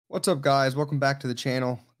What's up, guys? Welcome back to the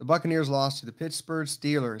channel. The Buccaneers lost to the Pittsburgh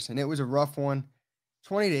Steelers, and it was a rough one,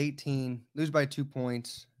 20-18, lose by 2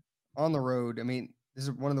 points on the road. I mean, this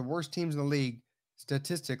is one of the worst teams in the league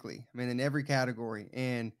statistically. I mean, in every category,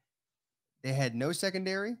 and they had no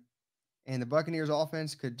secondary, and the Buccaneers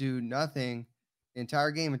offense could do nothing the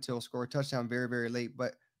entire game until score a touchdown very, very late.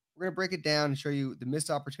 But we're gonna break it down and show you the missed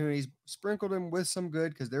opportunities, sprinkled them with some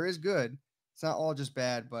good because there is good. It's not all just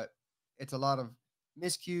bad, but it's a lot of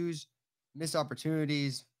miscues, missed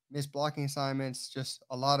opportunities, missed blocking assignments, just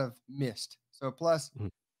a lot of missed. So plus, Mhm.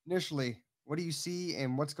 initially, what do you see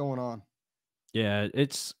and what's going on? Yeah,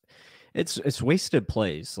 it's wasted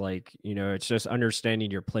plays. Like, it's just understanding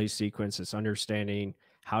your play sequence, it's understanding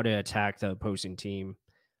how to attack the opposing team.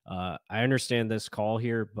 I understand this call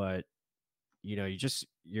here, but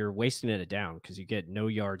you're wasting it down because you get no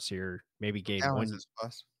yards here, maybe What gain down is one. this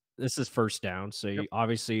plus? This is first down, so Yep. you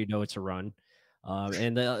obviously it's a run.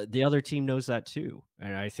 And the other team knows that too.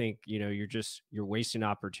 And I think, you're wasting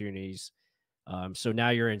opportunities. So now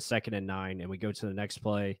you're in 2nd and 9, and we go to the next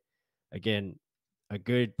play. Again, a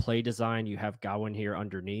good play design. You have Godwin here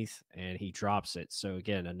underneath, and he drops it. So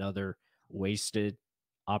again, another wasted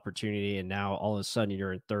opportunity. And now all of a sudden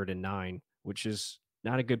you're in 3rd and 9, which is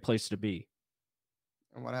not a good place to be.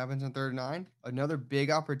 And what happens in third and nine? Another big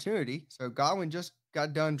opportunity. So Godwin just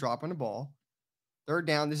got done dropping the ball. Third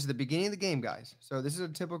down. This is the beginning of the game, guys. So this is a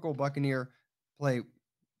typical Buccaneer play.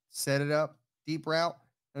 Set it up, deep route.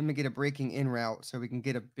 Let me get a breaking in route so we can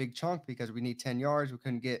get a big chunk because we need 10 yards. We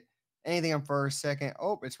couldn't get anything on first, second.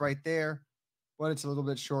 Oh, it's right there, but it's a little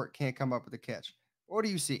bit short. Can't come up with a catch. What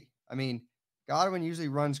do you see? I mean, Godwin usually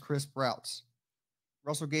runs crisp routes.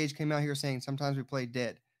 Russell Gage came out here saying sometimes we play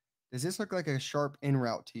dead. Does this look like a sharp in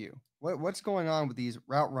route to you? What's going on with these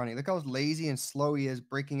route running? Look how lazy and slow he is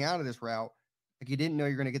breaking out of this route. Like you didn't know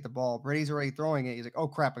you're going to get the ball. Brady's already throwing it. He's like, oh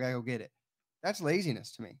crap, I gotta go get it. That's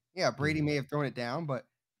laziness to me. Yeah, Brady Mhm. may have thrown it down, but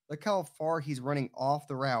look how far he's running off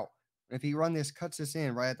the route. And if he run this, cuts this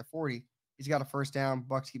in right at the 40, he's got a first down.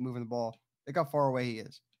 Bucks keep moving the ball. Look how far away he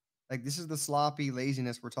is. Like this is the sloppy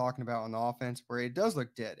laziness we're talking about on the offense, where it does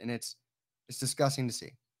look dead, and it's disgusting to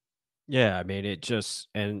see. Yeah, I mean,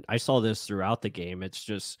 and I saw this throughout the game. It's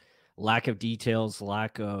just lack of details,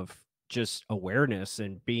 lack of just awareness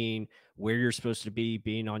and being where you're supposed to be,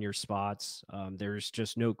 being on your spots. There's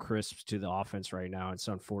just no crisp to the offense right now. It's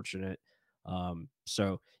unfortunate.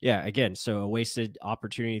 So yeah, again, so a wasted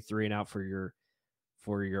opportunity, 3 and out for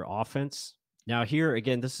your offense. Now here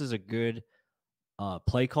again, this is a good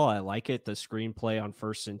play call. I like it. The screenplay on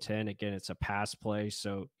 1st and 10. Again, it's a pass play,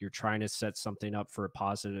 so you're trying to set something up for a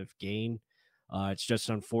positive gain. It's just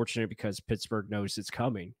unfortunate because Pittsburgh knows it's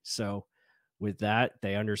coming. So with that,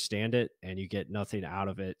 they understand it, and you get nothing out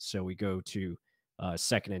of it. So we go to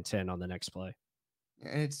 2nd and 10 on the next play.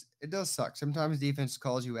 And it does suck. Sometimes defense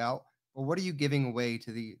calls you out, but what are you giving away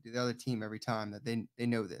to the other team every time that they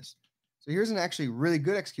know this? So here's an actually really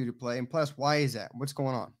good executed play. And plus, why is that? What's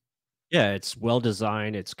going on? Yeah, it's well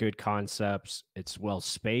designed, it's good concepts, it's well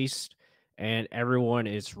spaced, and everyone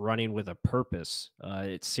is running with a purpose.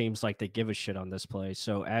 It seems like they give a shit on this play.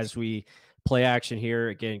 So as we play action here,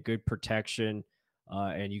 again, good protection,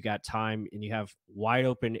 and you got time, and you have wide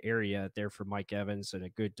open area there for Mike Evans, and a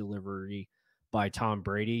good delivery by Tom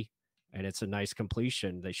Brady, and it's a nice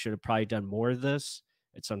completion. They should have probably done more of this.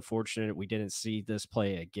 It's unfortunate we didn't see this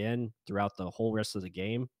play again throughout the whole rest of the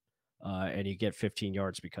game, and you get 15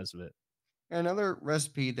 yards because of it. Another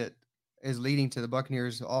recipe that is leading to the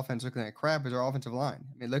Buccaneers offense looking like crap is our offensive line.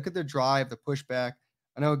 I mean, look at the drive, the pushback.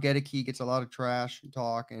 I know Gedeke gets a lot of trash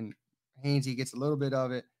talk and Hainsey gets a little bit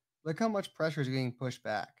of it. Look how much pressure is getting pushed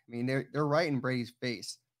back. I mean, they're right in Brady's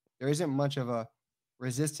face. There isn't much of a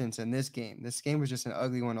resistance in this game. This game was just an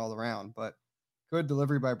ugly one all around, but good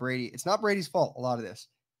delivery by Brady. It's not Brady's fault, a lot of this.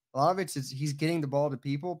 A lot of it's is he's getting the ball to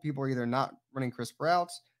people. People are either not running crisp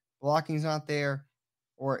routes, blocking's not there,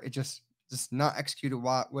 or it just not executed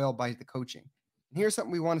well by the coaching. And here's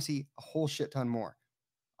something we want to see a whole shit ton more.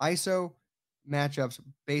 ISO matchups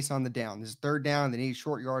based on the down. This is third down. They need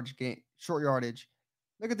short yardage.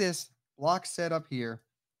 Look at this block set up here.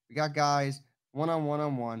 We got guys one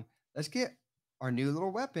on one. Let's get our new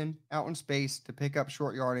little weapon out in space to pick up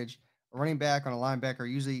short yardage. A running back on a linebacker.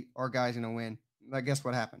 Usually our guy's gonna win. Like, guess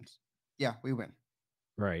what happens? Yeah, we win.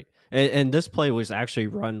 Right. And this play was actually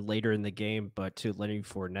run later in the game, but to Lenny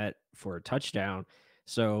Fournette for a touchdown.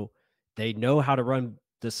 So they know how to run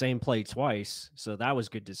the same play twice. So that was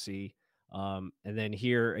good to see. And then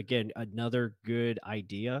here again, another good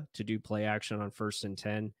idea to do play action on 1st and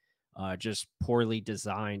 10. Just poorly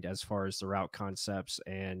designed as far as the route concepts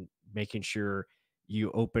and making sure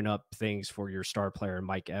you open up things for your star player,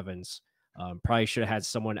 Mike Evans. Probably should have had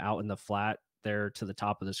someone out in the flat there to the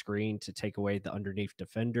top of the screen to take away the underneath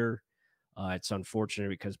defender. It's unfortunate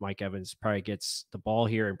because Mike Evans probably gets the ball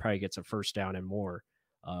here and probably gets a first down and more.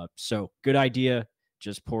 So good idea,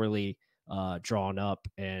 just poorly drawn up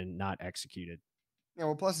and not executed. Yeah,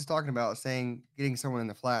 well, plus it's talking about saying getting someone in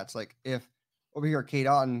the flats. Like if over here, Kate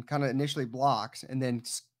Otten kind of initially blocks and then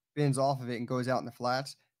spins off of it and goes out in the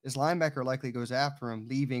flats, this linebacker likely goes after him,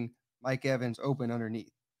 leaving Mike Evans open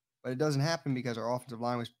underneath. But it doesn't happen because our offensive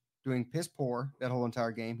line was doing piss poor that whole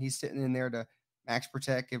entire game. He's sitting in there to max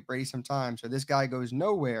protect, give Brady some time. So this guy goes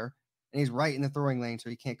nowhere and he's right in the throwing lane, so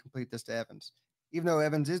he can't complete this to Evans. Even though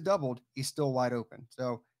Evans is doubled, he's still wide open.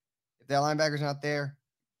 So if that linebacker's not there,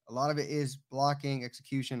 a lot of it is blocking,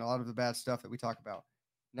 execution, a lot of the bad stuff that we talk about.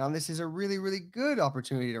 Now, this is a really, really good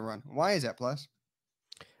opportunity to run. Why is that, Plus?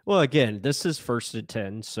 Well, again, this is 1st and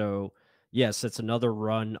 10. So, yes, it's another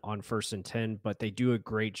run on 1st and 10, but they do a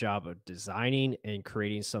great job of designing and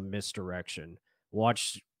creating some misdirection.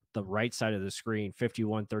 Watch the right side of the screen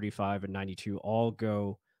 51, 35, and 92 all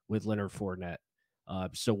go with Leonard Fournette.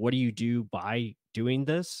 So, what do you do by doing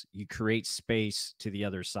this? You create space to the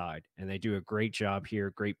other side, and they do a great job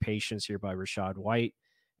here. Great patience here by Rashad White,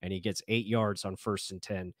 and he gets 8 yards on 1st and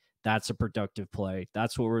 10. That's a productive play.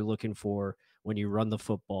 That's what we're looking for when you run the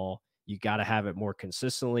football. You got to have it more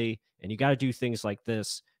consistently, and you got to do things like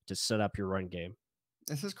this to set up your run game.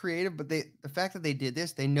 This is creative, but the fact that they did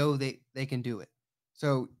this, they know they can do it.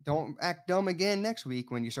 So don't act dumb again next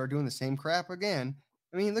week when you start doing the same crap again.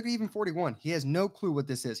 I mean, look at even 41. He has no clue what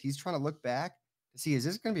this is. He's trying to look back to see, is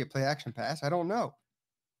this going to be a play action pass? I don't know.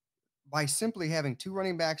 By simply having two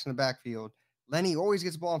running backs in the backfield, Lenny always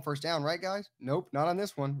gets the ball on first down, right, guys? Nope, not on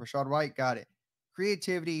this one. Rashad White got it.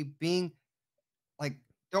 Creativity, being like,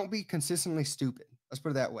 don't be consistently stupid. Let's put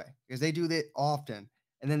it that way, because they do that often.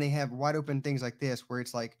 And then they have wide open things like this where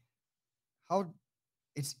it's like, how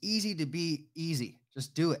it's easy to be easy.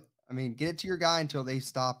 Just do it. I mean, get it to your guy until they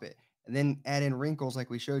stop it. And then add in wrinkles like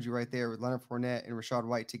we showed you right there with Leonard Fournette and Rashad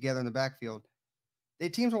White together in the backfield. The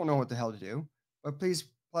teams won't know what the hell to do. But please,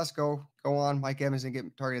 plus go on. Mike Evans didn't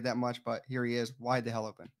get targeted that much, but here he is, wide the hell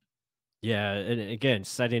open. Yeah, and again,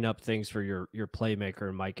 setting up things for your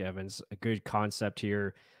playmaker, Mike Evans, a good concept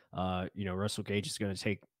here. Russell Gage is going to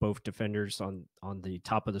take both defenders on the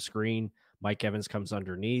top of the screen. Mike Evans comes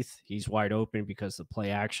underneath. He's wide open because the play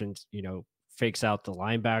action, fakes out the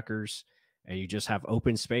linebackers, and you just have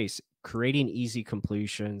open space, creating easy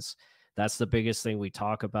completions. That's the biggest thing we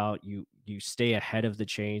talk about. You stay ahead of the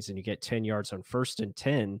chains, and you get 10 yards on 1st and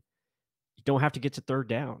 10. You don't have to get to third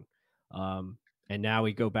down. Um, and now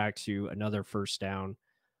we go back to another first down.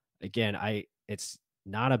 Again, it's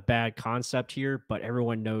not a bad concept here, but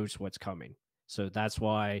everyone knows what's coming. So that's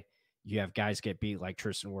why you have guys get beat like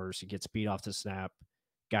Tristan Wirfs. He gets beat off the snap.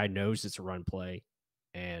 Guy knows it's a run play,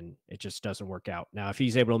 and it just doesn't work out. Now, if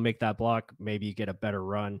he's able to make that block, maybe you get a better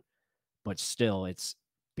run, but still, it's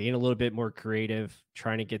being a little bit more creative,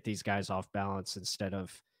 trying to get these guys off balance instead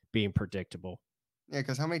of being predictable. Yeah,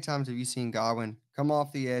 because how many times have you seen Godwin come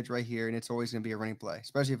off the edge right here and it's always going to be a running play,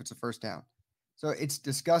 especially if it's a first down? So it's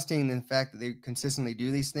disgusting the fact that they consistently do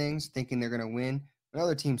these things thinking they're going to win when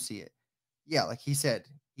other teams see it. Yeah, like he said,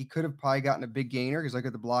 he could have probably gotten a big gainer because look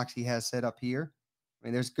at the blocks he has set up here. I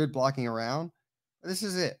mean, there's good blocking around. But this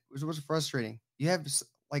is it. It was frustrating. You have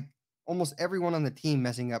like almost everyone on the team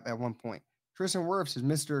messing up at one point. Tristan Wirfs is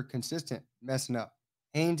Mr. Consistent messing up.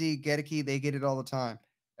 Hainsey, Gedeke, they get it all the time.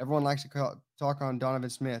 Everyone likes to talk on Donovan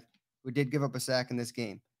Smith, who did give up a sack in this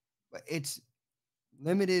game. But it's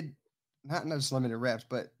limited, not just limited reps,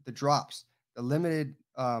 but the drops, the limited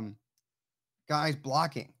guys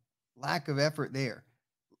blocking, lack of effort there,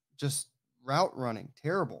 just route running,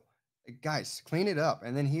 terrible. Like, guys, clean it up.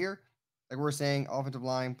 And then here, like we're saying, offensive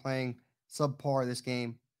line playing subpar this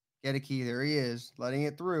game. Get a key. There he is, letting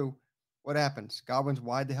it through. What happens? Godwin's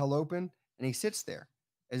wide the hell open, and he sits there.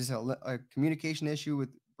 Is this a communication issue with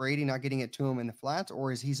Brady not getting it to him in the flats,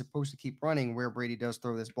 or is he supposed to keep running where Brady does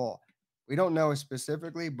throw this ball? We don't know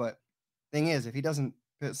specifically, but thing is, if he doesn't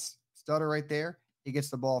stutter right there, he gets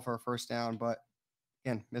the ball for a first down. But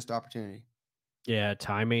again, missed opportunity. Yeah,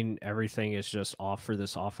 timing, everything is just off for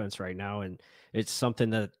this offense right now. And it's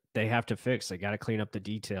something that they have to fix. They got to clean up the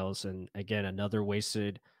details. And again, another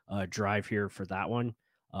wasted drive here for that one.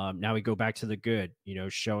 Now we go back to the good,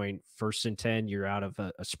 showing 1st and 10, you're out of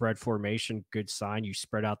a spread formation, good sign. You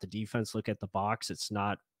spread out the defense, look at the box. It's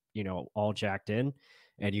not, all jacked in,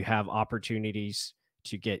 and you have opportunities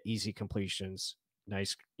to get easy completions.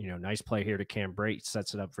 Nice play here to Cam Brate,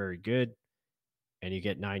 sets it up very good, and you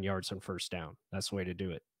get 9 yards on first down. That's the way to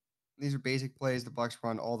do it. These are basic plays the Bucs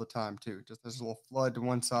run all the time too. Just this little flood to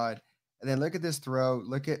one side, and then look at this throw.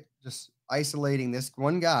 Look at just isolating this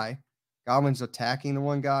one guy. Godwin's attacking the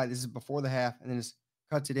one guy. This is before the half, and then just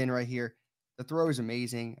cuts it in right here. The throw is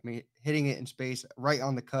amazing. I mean, hitting it in space right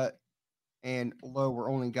on the cut and low where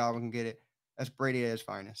only Godwin can get it. That's Brady at his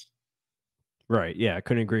finest. Right. Yeah, I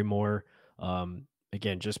couldn't agree more.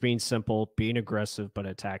 Again, just being simple, being aggressive, but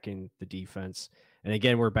attacking the defense. And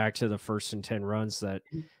again, we're back to the 1st and 10 runs that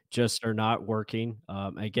just are not working.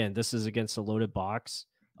 Again, this is against a loaded box.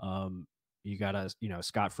 You got a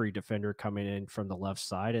scot-free defender coming in from the left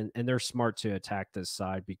side, and they're smart to attack this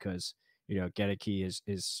side because Gedeke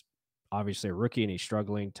is obviously a rookie and he's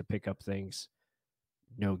struggling to pick up things.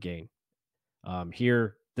 No gain.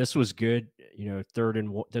 Here, this was good.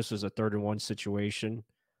 This was a 3rd and 1 situation.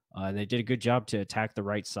 And they did a good job to attack the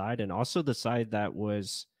right side and also the side that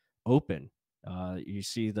was open. You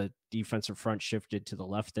see the defensive front shifted to the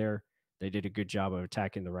left there. They did a good job of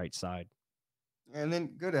attacking the right side. And then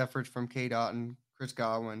good efforts from K. Dot and Chris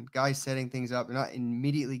Godwin. Guys setting things up. They're not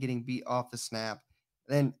immediately getting beat off the snap.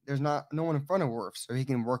 Then there's not no one in front of Wirfs, so he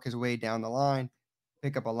can work his way down the line,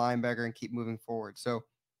 pick up a linebacker, and keep moving forward. So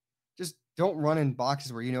just don't run in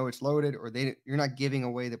boxes where you know it's loaded or you're not giving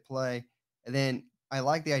away the play. And then I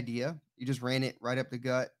like the idea. You just ran it right up the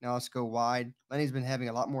gut. Now let's go wide. Lenny's been having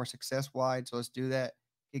a lot more success wide, so let's do that.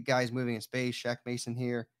 Get guys moving in space. Shaq Mason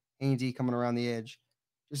here, Hainsey coming around the edge.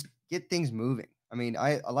 Just get things moving. I mean,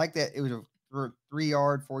 I like that it was a 3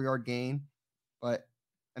 yard, 4 yard gain, but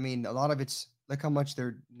I mean, a lot of it's look how much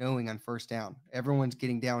they're knowing on first down. Everyone's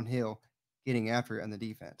getting downhill, getting after it on the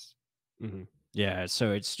defense. Mhm. Yeah,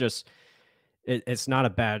 so it's just it's not a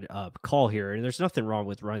bad call here, and there's nothing wrong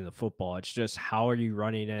with running the football. It's just how are you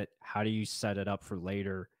running it? How do you set it up for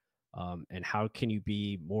later? And how can you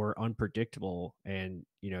be more unpredictable and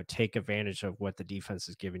take advantage of what the defense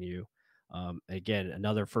is giving you? Again,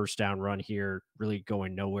 another first down run here, really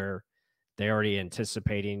going nowhere. They already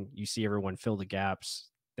anticipating. You see everyone fill the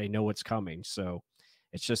gaps. They know what's coming. So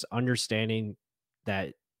it's just understanding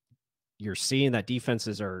that you're seeing that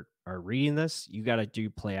defenses are reading this. You got to do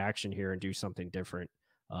play action here and do something different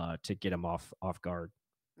to get them off guard.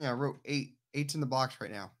 Yeah, I wrote eight's in the box right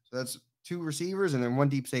now. So that's two receivers and then one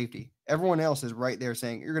deep safety. Everyone else is right there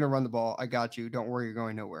saying, "You're going to run the ball. I got you. Don't worry, you're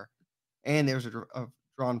going nowhere." And there's a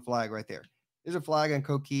drawn flag right there. There's a flag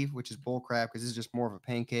on Keefe, which is bull crap because this is just more of a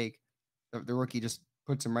pancake. The rookie just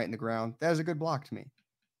puts him right in the ground. That is a good block to me.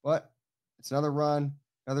 But it's another run,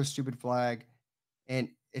 another stupid flag, and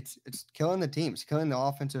it's killing the team. It's killing the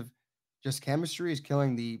offensive just chemistry. It's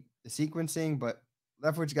killing the sequencing. But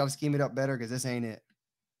Leftwich got to scheme it up better because this ain't it.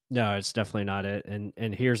 No, it's definitely not it.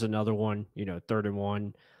 And here's another one, 3rd and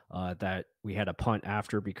 1 that we had a punt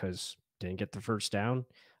after because didn't get the first down.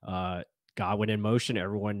 Godwin in motion.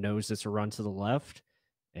 Everyone knows it's a run to the left.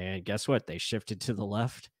 And guess what? They shifted to the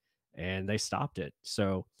left and they stopped it.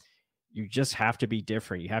 So you just have to be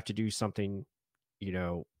different. You have to do something, you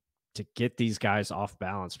know, to get these guys off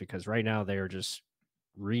balance because right now they are just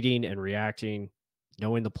reading and reacting,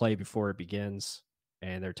 knowing the play before it begins,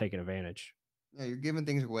 and they're taking advantage. Yeah, you're giving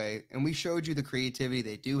things away, and we showed you the creativity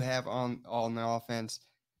they do have on the offense.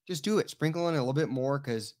 Just do it. Sprinkle in a little bit more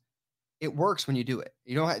because it works when you do it.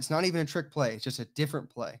 You know, it's not even a trick play. It's just a different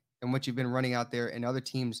play than what you've been running out there, and other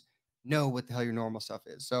teams know what the hell your normal stuff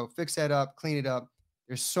is. So fix that up, clean it up.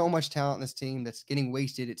 There's so much talent in this team that's getting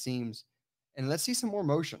wasted, it seems. And let's see some more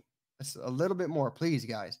motion. Let's a little bit more, please,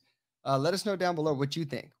 guys. Let us know down below what you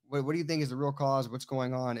think. What do you think is the real cause? What's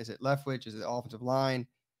going on? Is it Leftwich? Is it offensive line?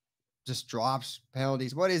 Just drops,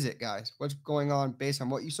 penalties? What is it, guys? What's going on based on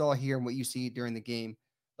what you saw here and what you see during the game?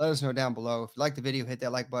 Let us know down below. If you like the video, hit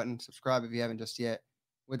that like button. Subscribe if you haven't just yet.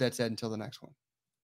 With that said, until the next one.